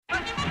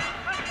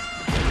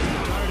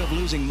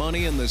losing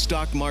money in the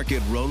stock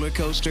market roller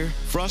coaster?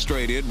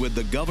 Frustrated with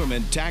the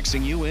government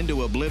taxing you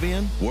into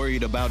oblivion?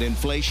 Worried about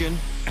inflation?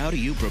 How do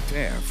you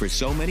prepare for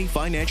so many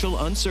financial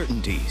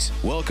uncertainties?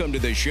 Welcome to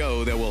the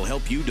show that will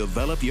help you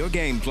develop your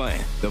game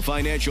plan. The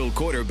Financial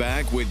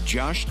Quarterback with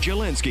Josh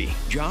Jalinski.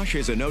 Josh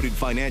is a noted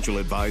financial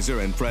advisor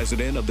and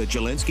president of the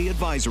Jalinski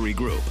Advisory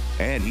Group,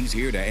 and he's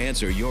here to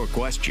answer your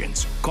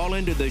questions. Call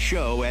into the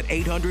show at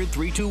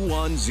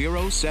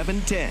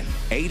 800-321-0710.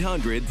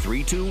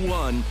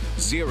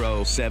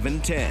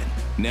 800-321-0710.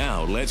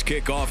 Now, let's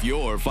kick off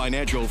your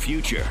financial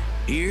future.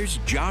 Here's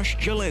Josh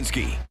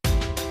Jalinski.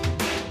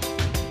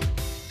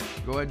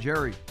 Go ahead,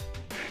 Jerry.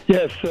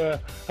 Yes,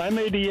 I'm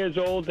 80 years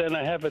old, and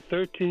I have a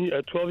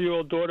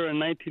 12-year-old daughter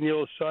and a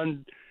 19-year-old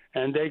son,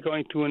 and they're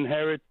going to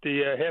inherit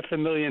the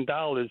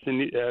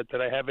 $500,000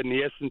 that I have in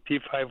the S&P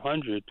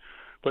 500.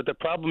 But the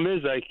problem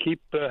is I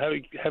keep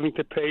having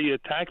to pay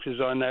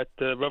taxes on that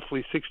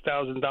roughly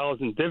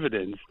 $6,000 in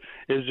dividends.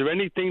 Is there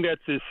anything that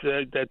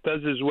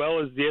does as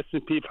well as the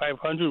S&P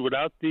 500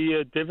 without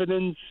the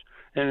dividends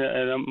and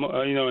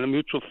in a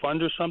mutual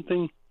fund or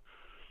something?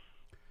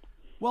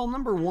 Well,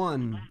 number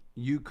one,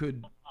 you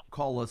could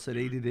call us at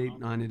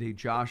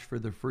 888-988-JOSH for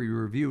the free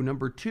review.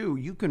 Number two,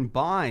 you can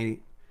buy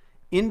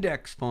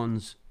index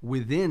funds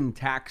within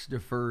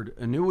tax-deferred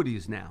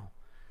annuities now.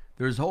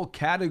 There's a whole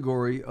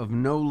category of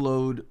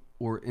no-load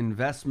or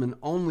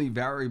investment-only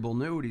variable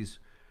annuities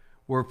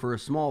where for a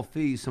small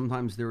fee,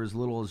 sometimes they're as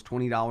little as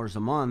 $20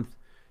 a month,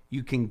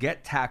 you can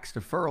get tax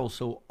deferral.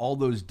 So all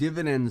those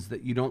dividends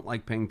that you don't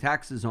like paying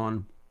taxes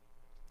on,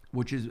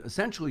 which is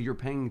essentially you're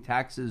paying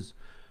taxes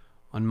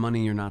on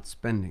money you're not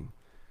spending.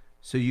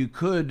 So you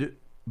could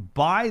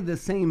buy the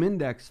same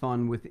index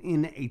fund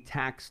within a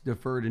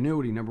tax-deferred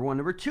annuity, number one.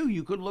 Number two,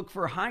 you could look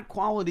for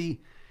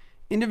high-quality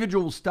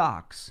individual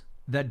stocks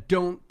that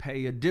don't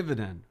pay a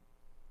dividend.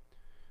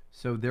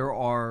 So there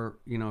are,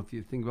 if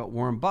you think about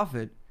Warren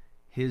Buffett,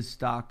 his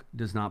stock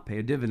does not pay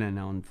a dividend.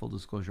 Now, in full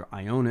disclosure,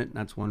 I own it. And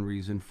that's one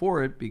reason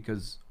for it,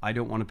 because I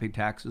don't want to pay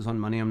taxes on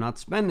money I'm not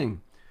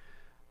spending.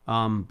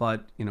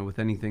 But, with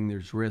anything,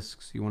 there's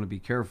risks. You want to be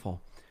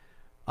careful.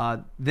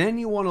 Then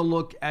you want to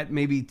look at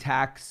maybe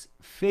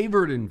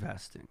tax-favored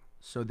investing.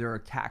 So there are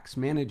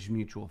tax-managed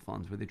mutual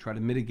funds where they try to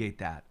mitigate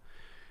that.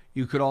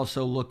 You could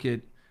also look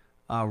at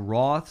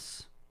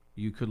Roths.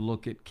 You could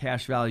look at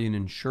cash value and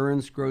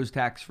insurance grows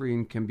tax-free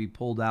and can be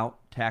pulled out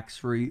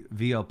tax-free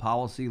via a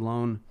policy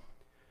loan.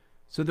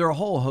 So there are a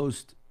whole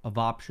host of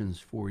options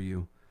for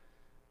you.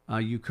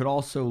 You could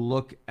also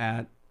look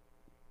at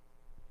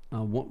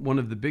one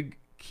of the big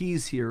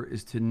keys here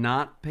is to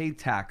not pay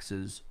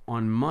taxes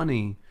on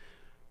money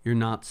you're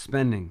not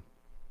spending.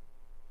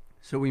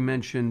 So we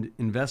mentioned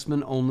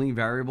investment-only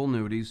variable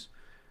annuities.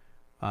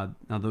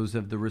 Now those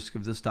have the risk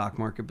of the stock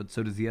market, but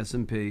so does the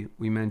S&P.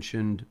 We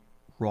mentioned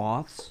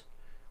Roths.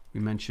 We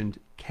mentioned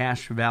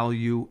cash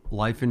value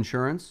life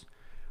insurance.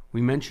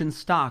 We mentioned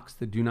stocks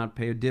that do not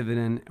pay a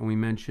dividend, and we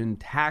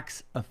mentioned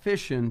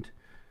tax-efficient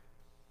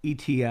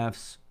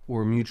ETFs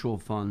or mutual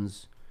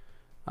funds.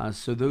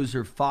 So those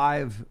are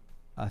five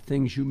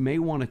things you may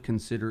want to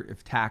consider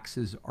if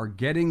taxes are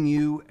getting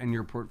you and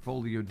your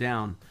portfolio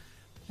down.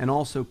 And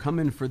also come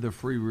in for the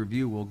free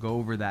review. We'll go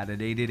over that at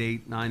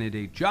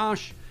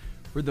 888-988-JOSH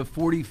for the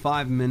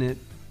 45-minute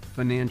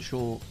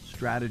financial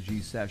strategy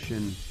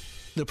session.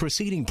 The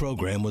preceding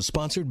program was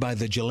sponsored by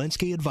the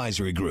Jalinski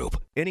Advisory Group.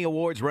 Any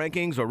awards,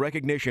 rankings, or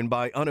recognition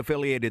by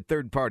unaffiliated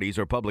third parties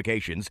or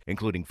publications,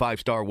 including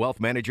 5-Star Wealth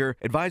Manager,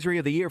 Advisory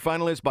of the Year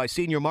finalist by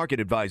Senior Market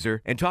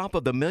Advisor, and Top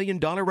of the $1 Million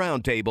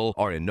Roundtable,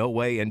 are in no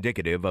way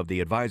indicative of the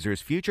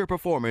advisor's future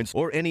performance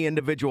or any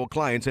individual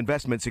client's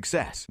investment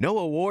success. No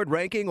award,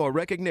 ranking, or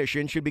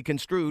recognition should be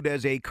construed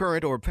as a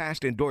current or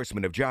past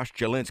endorsement of Josh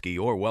Jalinski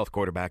or Wealth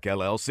Quarterback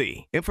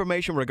LLC.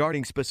 Information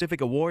regarding specific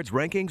awards,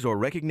 rankings, or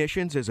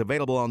recognitions is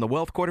available on the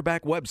Wealth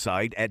Quarterback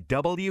website at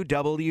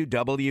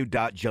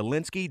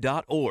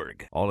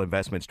www.jalinski.org. All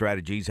investment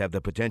strategies have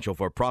the potential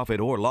for profit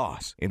or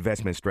loss.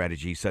 Investment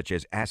strategies such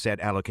as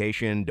asset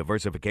allocation,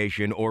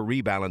 diversification, or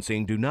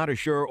rebalancing do not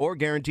assure or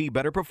guarantee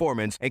better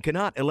performance and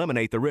cannot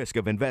eliminate the risk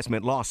of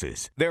investment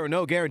losses. There are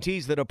no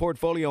guarantees that a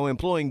portfolio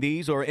employing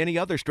these or any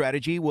other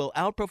strategy will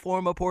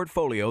outperform a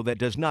portfolio that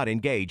does not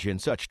engage in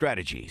such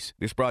strategies.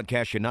 This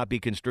broadcast should not be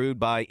construed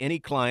by any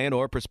client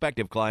or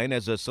prospective client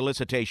as a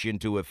solicitation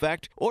to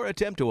effect or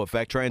attempt to affect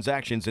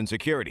transactions in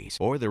securities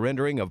or the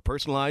rendering of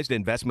personalized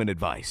investment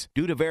advice.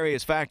 Due to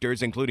various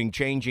factors, including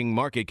changing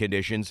market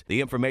conditions,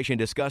 the information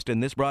discussed in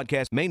this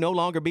broadcast may no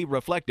longer be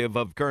reflective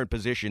of current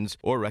positions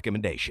or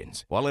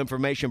recommendations. While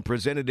information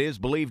presented is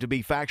believed to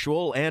be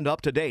factual and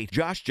up to date,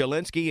 Josh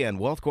Jalinski and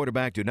Wealth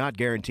Quarterback do not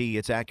guarantee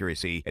its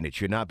accuracy, and it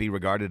should not be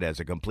regarded as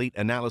a complete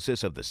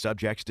analysis of the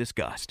subjects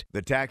discussed.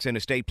 The tax and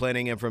estate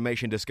planning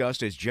information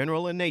discussed is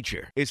general in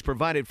nature, is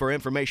provided for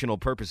informational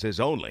purposes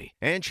only,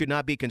 and should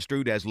not be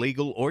construed as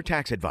legal or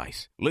tax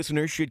advice.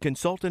 Listeners should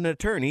consult an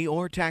attorney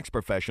or tax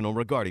professional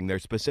regarding their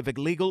specific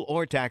legal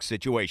or tax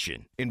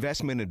situation.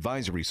 Investment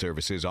advisory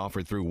services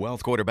offered through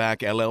Wealth Quarterback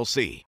LLC.